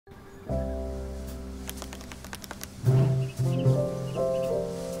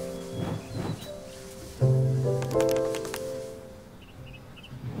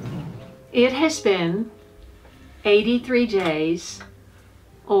It has been 83 days,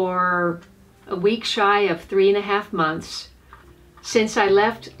 or a week shy of 3.5 months, since I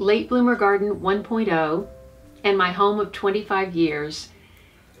left Late Bloomer Garden 1.0 and my home of 25 years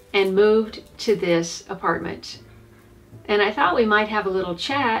and moved to this apartment. And I thought we might have a little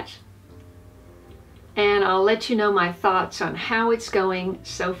chat, and I'll let you know my thoughts on how it's going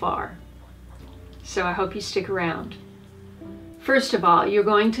so far. So I hope you stick around. First of all, you're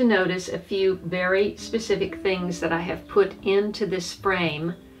going to notice a few very specific things that I have put into this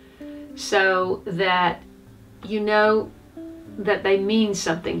frame so that you know that they mean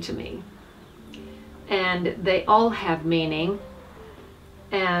something to me. And they all have meaning,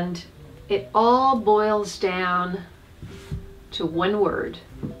 and it all boils down to one word,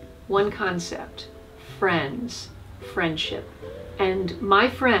 one concept: friends, friendship. And my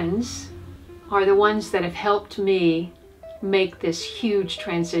friends are the ones that have helped me make this huge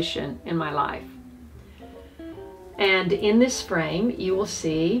transition in my life. And in this frame, you will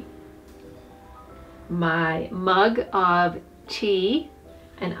see my mug of tea,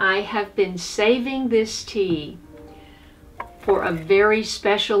 and I have been saving this tea for a very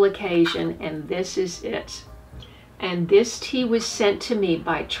special occasion, and this is it. And this tea was sent to me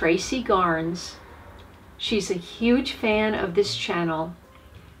by Tracy Garnes. She's a huge fan of this channel.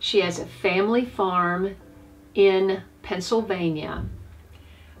 She has a family farm in Pennsylvania,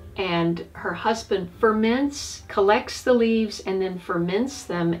 and her husband collects the leaves and then ferments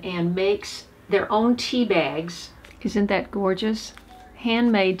them and makes their own tea bags. Isn't that gorgeous?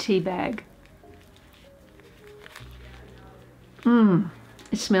 Handmade tea bag.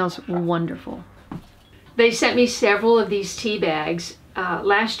 It smells wonderful. They sent me several of these tea bags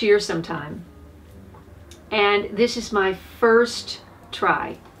last year sometime, and this is my first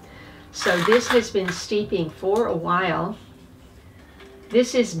try. So this has been steeping for a while.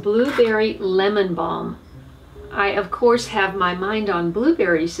 This is blueberry lemon balm. I, of course, have my mind on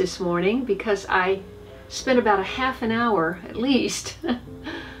blueberries this morning because I spent about a half an hour at least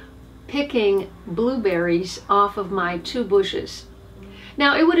picking blueberries off of my 2 bushes.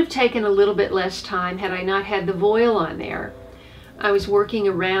 Now, it would have taken a little bit less time had I not had the voile on there. I was working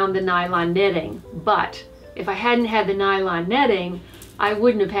around the nylon netting, but if I hadn't had the nylon netting, I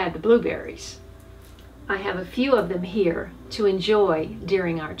wouldn't have had the blueberries. I have a few of them here to enjoy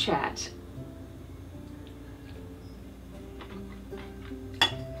during our chat.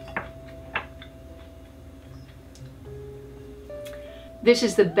 This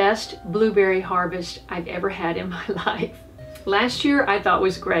is the best blueberry harvest I've ever had in my life. Last year I thought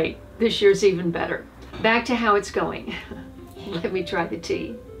was great. This year's even better. Back to how it's going. Let me try the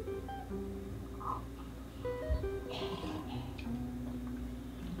tea.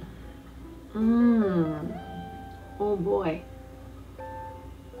 Oh boy.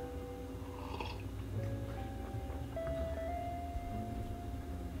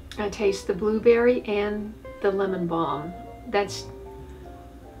 I taste the blueberry and the lemon balm. That's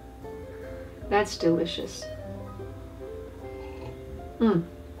delicious. And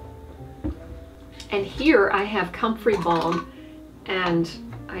here I have comfrey balm, and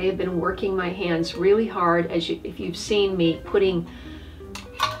I have been working my hands really hard, if you've seen me putting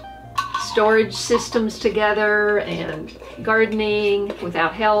storage systems together and gardening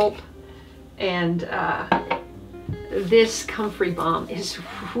without help, and this comfrey balm is,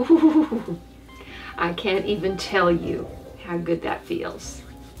 I can't even tell you how good that feels.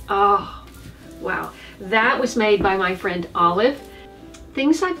 Oh, wow. That was made by my friend Olive.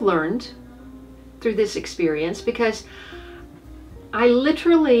 Things I've learned through this experience, because I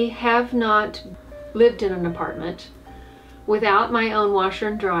literally have not lived in an apartment without my own washer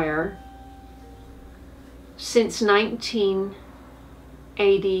and dryer since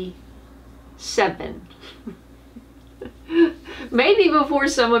 1987. Maybe before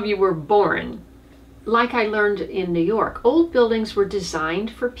some of you were born. Like I learned in New York, old buildings were designed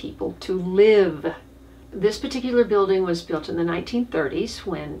for people to live. This particular building was built in the 1930s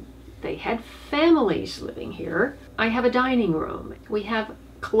when they had families living here. I have a dining room. We have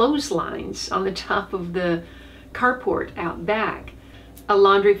clotheslines on the top of the carport out back, a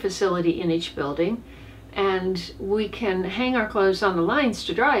laundry facility in each building, and we can hang our clothes on the lines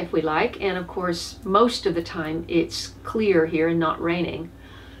to dry if we like, and of course most of the time it's clear here and not raining.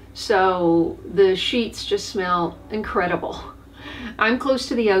 So the sheets just smell incredible. I'm close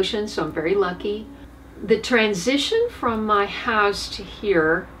to the ocean, so I'm very lucky. The transition from my house to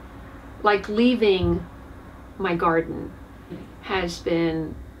here, like leaving my garden, has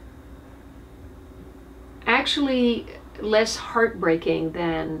been actually less heartbreaking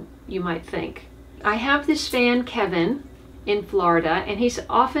than you might think. I have this fan, Kevin, in Florida, and he's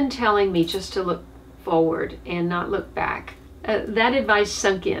often telling me just to look forward and not look back. That advice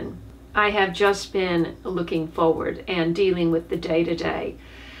sunk in. I have just been looking forward and dealing with the day-to-day.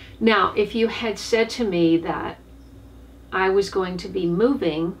 Now, if you had said to me that I was going to be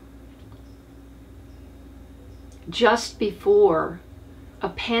moving just before a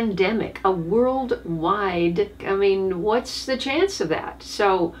pandemic, a worldwide, I mean, what's the chance of that?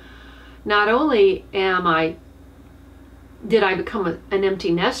 So not only did I become an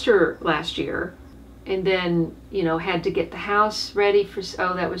empty nester last year, and then, you know, had to get the house ready for,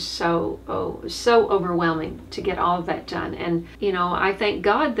 that was so overwhelming to get all of that done. And, you know, I thank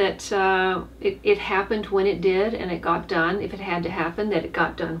God that it happened when it did, and it got done. If it had to happen, that it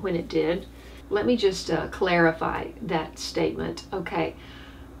got done when it did. Let me just clarify that statement. Okay.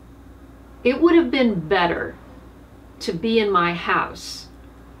 It would have been better to be in my house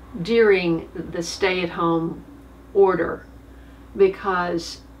during the stay-at-home order,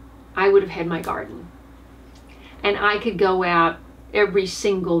 because I would have had my garden. And I could go out every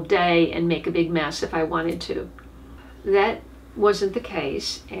single day and make a big mess if I wanted to. That wasn't the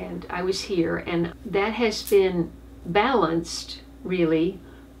case, and I was here, and that has been balanced really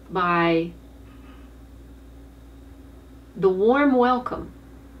by the warm welcome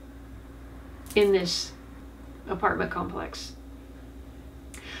in this apartment complex.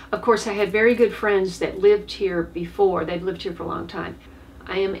 Of course, I had very good friends that lived here before. They've lived here for a long time.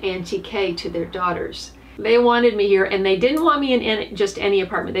 I am Auntie Kaye to their daughters. They wanted me here, and they didn't want me in just any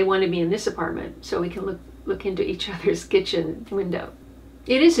apartment. They wanted me in this apartment so we can look into each other's kitchen window.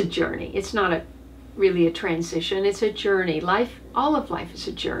 It is a journey. It's not really a transition. It's a journey. All of life is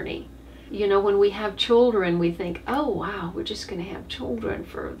a journey. You know, when we have children, we think, oh wow, we're just going to have children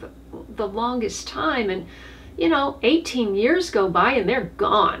for the longest time. And, you know, 18 years go by and they're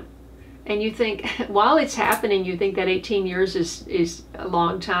gone. And you think, while it's happening, you think that 18 years is a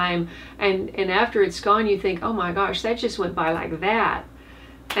long time. And after it's gone, you think, oh my gosh, that just went by like that.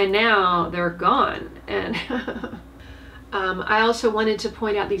 And now they're gone. And I also wanted to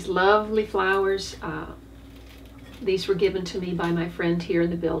point out these lovely flowers. These were given to me by my friend here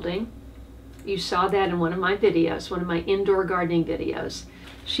in the building. You saw that in one of my videos, one of my indoor gardening videos.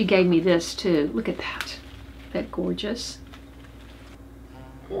 She gave me this too. Look at that. Isn't that gorgeous?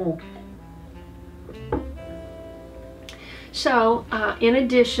 Oh. So, in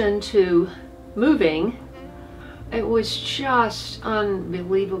addition to moving, it was just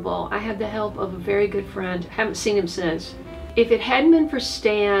unbelievable. I had the help of a very good friend. Haven't seen him since. If it hadn't been for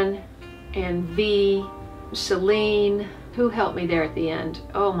Stan and V, Celine, who helped me there at the end,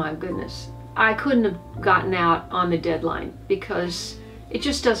 oh my goodness. I couldn't have gotten out on the deadline because it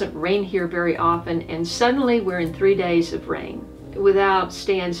just doesn't rain here very often, and suddenly we're in 3 days of rain without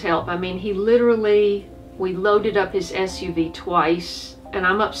Stan's help. I mean, we loaded up his SUV twice, and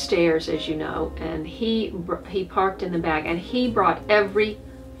I'm upstairs, as you know, and he parked in the back, and he brought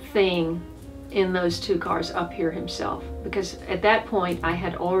everything in those 2 cars up here himself, because at that point I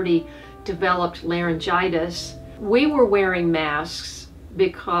had already developed laryngitis. We were wearing masks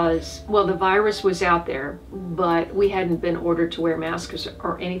because, well, the virus was out there, but we hadn't been ordered to wear masks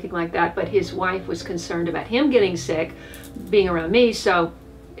or anything like that. But his wife was concerned about him getting sick, being around me, so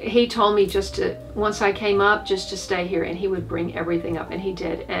he told me once I came up, just to stay here, and he would bring everything up, and he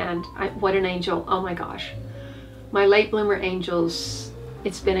did. And what an angel. Oh my gosh. My late bloomer angels,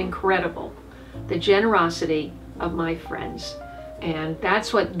 it's been incredible. The generosity of my friends. And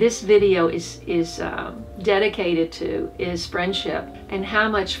that's what this video is dedicated to, is friendship, and how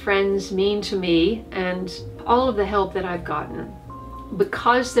much friends mean to me, and all of the help that I've gotten.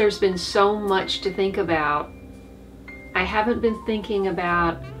 Because there's been so much to think about, I haven't been thinking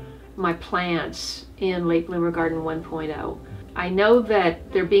about my plants in Late Bloomer Garden 1.0. I know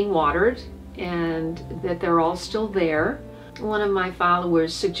that they're being watered and that they're all still there. One of my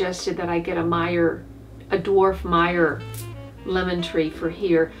followers suggested that I get a dwarf Meyer lemon tree for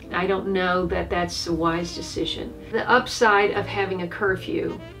here. I don't know that that's a wise decision. The upside of having a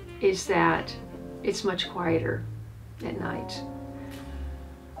curfew is that it's much quieter at night.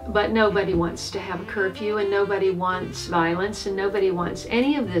 But nobody wants to have a curfew, and nobody wants violence, and nobody wants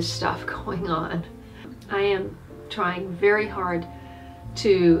any of this stuff going on. I am trying very hard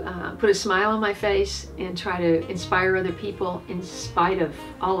to put a smile on my face and try to inspire other people in spite of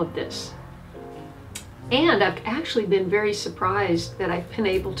all of this. And I've actually been very surprised that I've been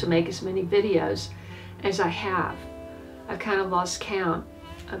able to make as many videos as I have. I've kind of lost count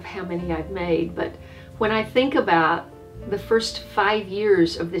of how many I've made, but when I think about the first 5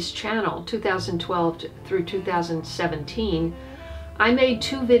 years of this channel, 2012 through 2017, I made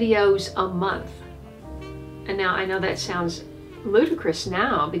 2 videos a month. And now I know that sounds ludicrous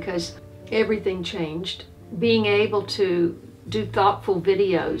now because everything changed. Being able to do thoughtful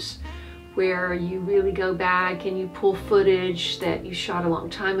videos where you really go back and you pull footage that you shot a long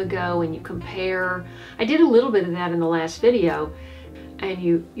time ago and you compare. I did a little bit of that in the last video, and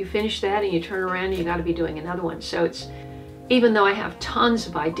you finish that and you turn around and you got to be doing another one. So it's, even though I have tons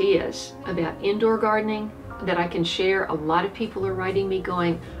of ideas about indoor gardening that I can share, a lot of people are writing me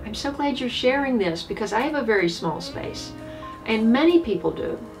going, I'm so glad you're sharing this, because I have a very small space and many people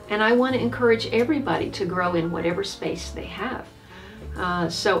do, and I want to encourage everybody to grow in whatever space they have.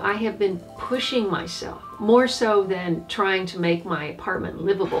 So I have been pushing myself more so than trying to make my apartment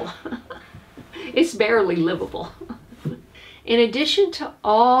livable. It's barely livable. In addition to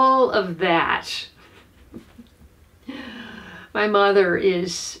all of that, my mother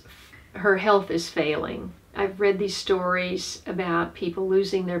her health is failing. I've read these stories about people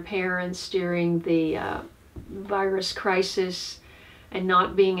losing their parents during the virus crisis and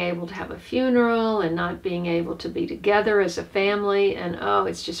not being able to have a funeral and not being able to be together as a family. And oh,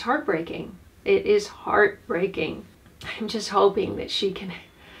 it's just heartbreaking. It is heartbreaking. I'm just hoping that she can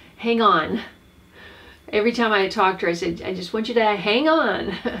hang on. Every time I talk to her, I said, I just want you to hang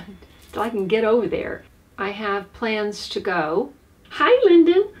on till I can get over there. I have plans to go. Hi,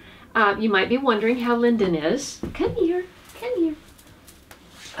 Lyndon. You might be wondering how Lyndon is. Come here, come here.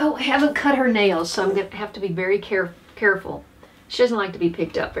 Oh, I haven't cut her nails, so I'm going to have to be very careful. She doesn't like to be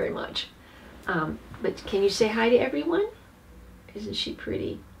picked up very much. But can you say hi to everyone? Isn't she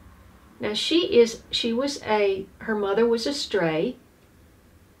pretty? Now her mother was a stray,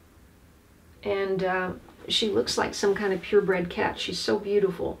 and she looks like some kind of purebred cat. She's so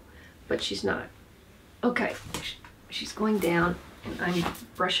beautiful, but she's not. Okay, she's going down, and I'm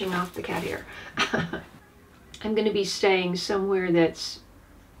brushing off the cat hair. I'm going to be staying somewhere that's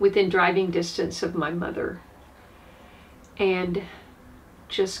within driving distance of my mother, and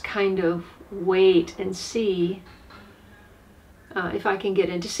just kind of wait and see if I can get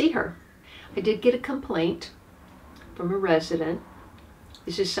in to see her. I did get a complaint from a resident.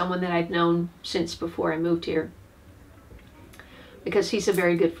 This is someone that I've known since before I moved here, because he's a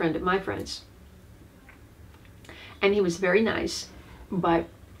very good friend of my friends. And he was very nice, but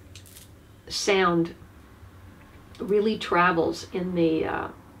sound really travels in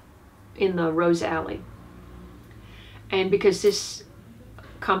the Rose Alley. And because this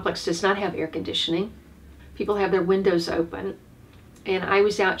complex does not have air conditioning, people have their windows open. And I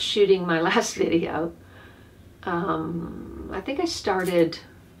was out shooting my last video. I think I started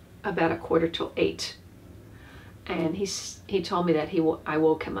about 7:45. And he told me that I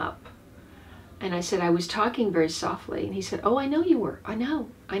woke him up. And I said, I was talking very softly. And he said, oh, I know you were. I know.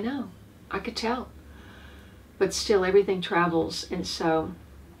 I could tell. But still, everything travels. And so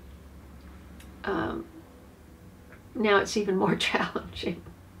now it's even more challenging.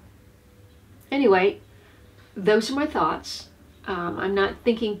 Anyway, those are my thoughts. I'm not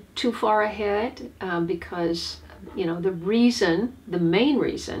thinking too far ahead because, you know, the main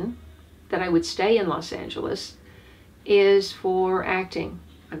reason that I would stay in Los Angeles is for acting.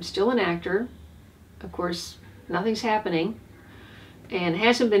 I'm still an actor. Of course, nothing's happening and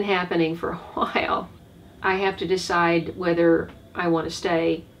hasn't been happening for a while. I have to decide whether I want to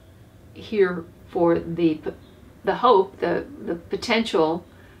stay here for the hope, the potential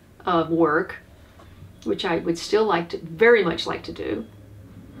of work, which I would still very much like to do,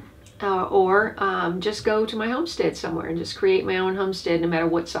 or just go to my homestead somewhere and just create my own homestead, no matter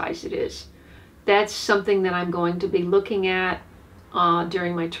what size it is. That's something that I'm going to be looking at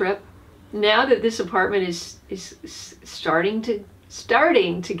during my trip. Now that this apartment is starting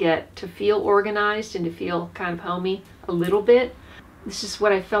to get to feel organized and to feel kind of homey a little bit, this is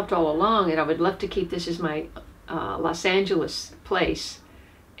what I felt all along, and I would love to keep this as my Los Angeles place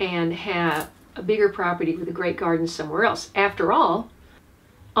and have a bigger property with a great garden somewhere else. After all,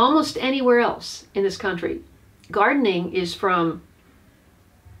 almost anywhere else in this country, gardening is from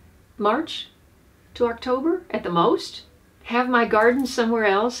March to October at the most. Have my garden somewhere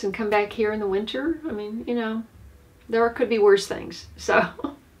else and come back here in the winter? I mean, you know, there could be worse things. So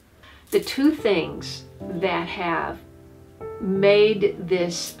the two things that have made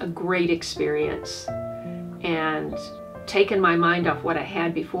this a great experience and taken my mind off what I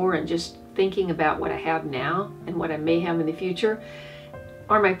had before and just thinking about what I have now and what I may have in the future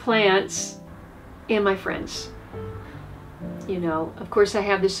are my plants and my friends. You know, of course I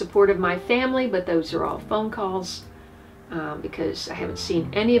have the support of my family, but those are all phone calls because I haven't seen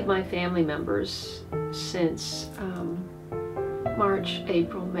any of my family members since March,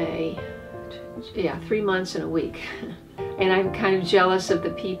 April, May, yeah, 3 months and a week. I And I'm kind of jealous of the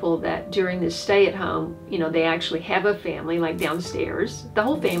people that during this stay at home, you know, they actually have a family, like downstairs. The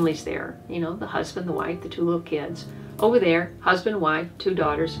whole family's there, you know, the husband, the wife, the 2 little kids. Over there, husband, wife, 2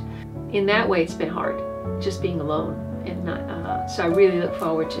 daughters. In that way, it's been hard, just being alone. And not, so I really look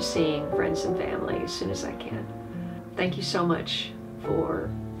forward to seeing friends and family as soon as I can. Thank you so much for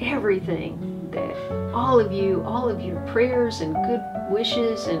everything, that all of your prayers and good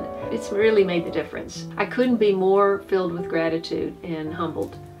wishes, and it's really made the difference. I couldn't be more filled with gratitude and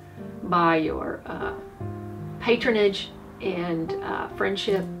humbled by your patronage and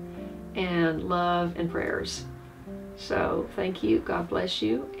friendship and love and prayers. So thank you, God bless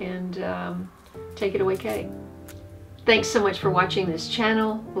you, and take it away, Kaye. Thanks so much for watching this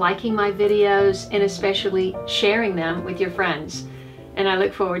channel, liking my videos, and especially sharing them with your friends. And I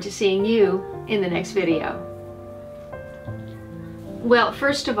look forward to seeing you in the next video. Well,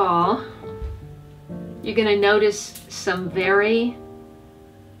 first of all, you're going to notice some very,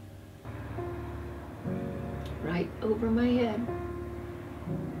 right over my head.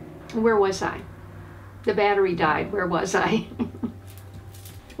 Where was I? The battery died. Where was I?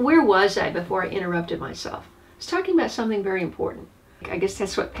 Where was I before I interrupted myself? I was talking about something very important. I guess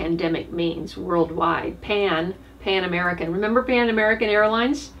that's what pandemic means, worldwide. Pan-American. Remember Pan-American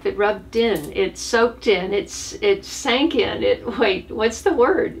Airlines? It rubbed in, it soaked in, it sank in, wait, what's the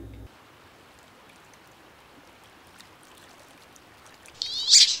word?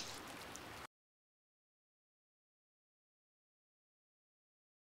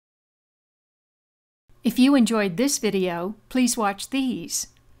 If you enjoyed this video, please watch these.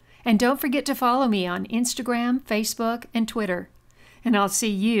 And don't forget to follow me on Instagram, Facebook, and Twitter. And I'll see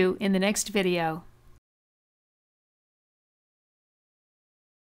you in the next video.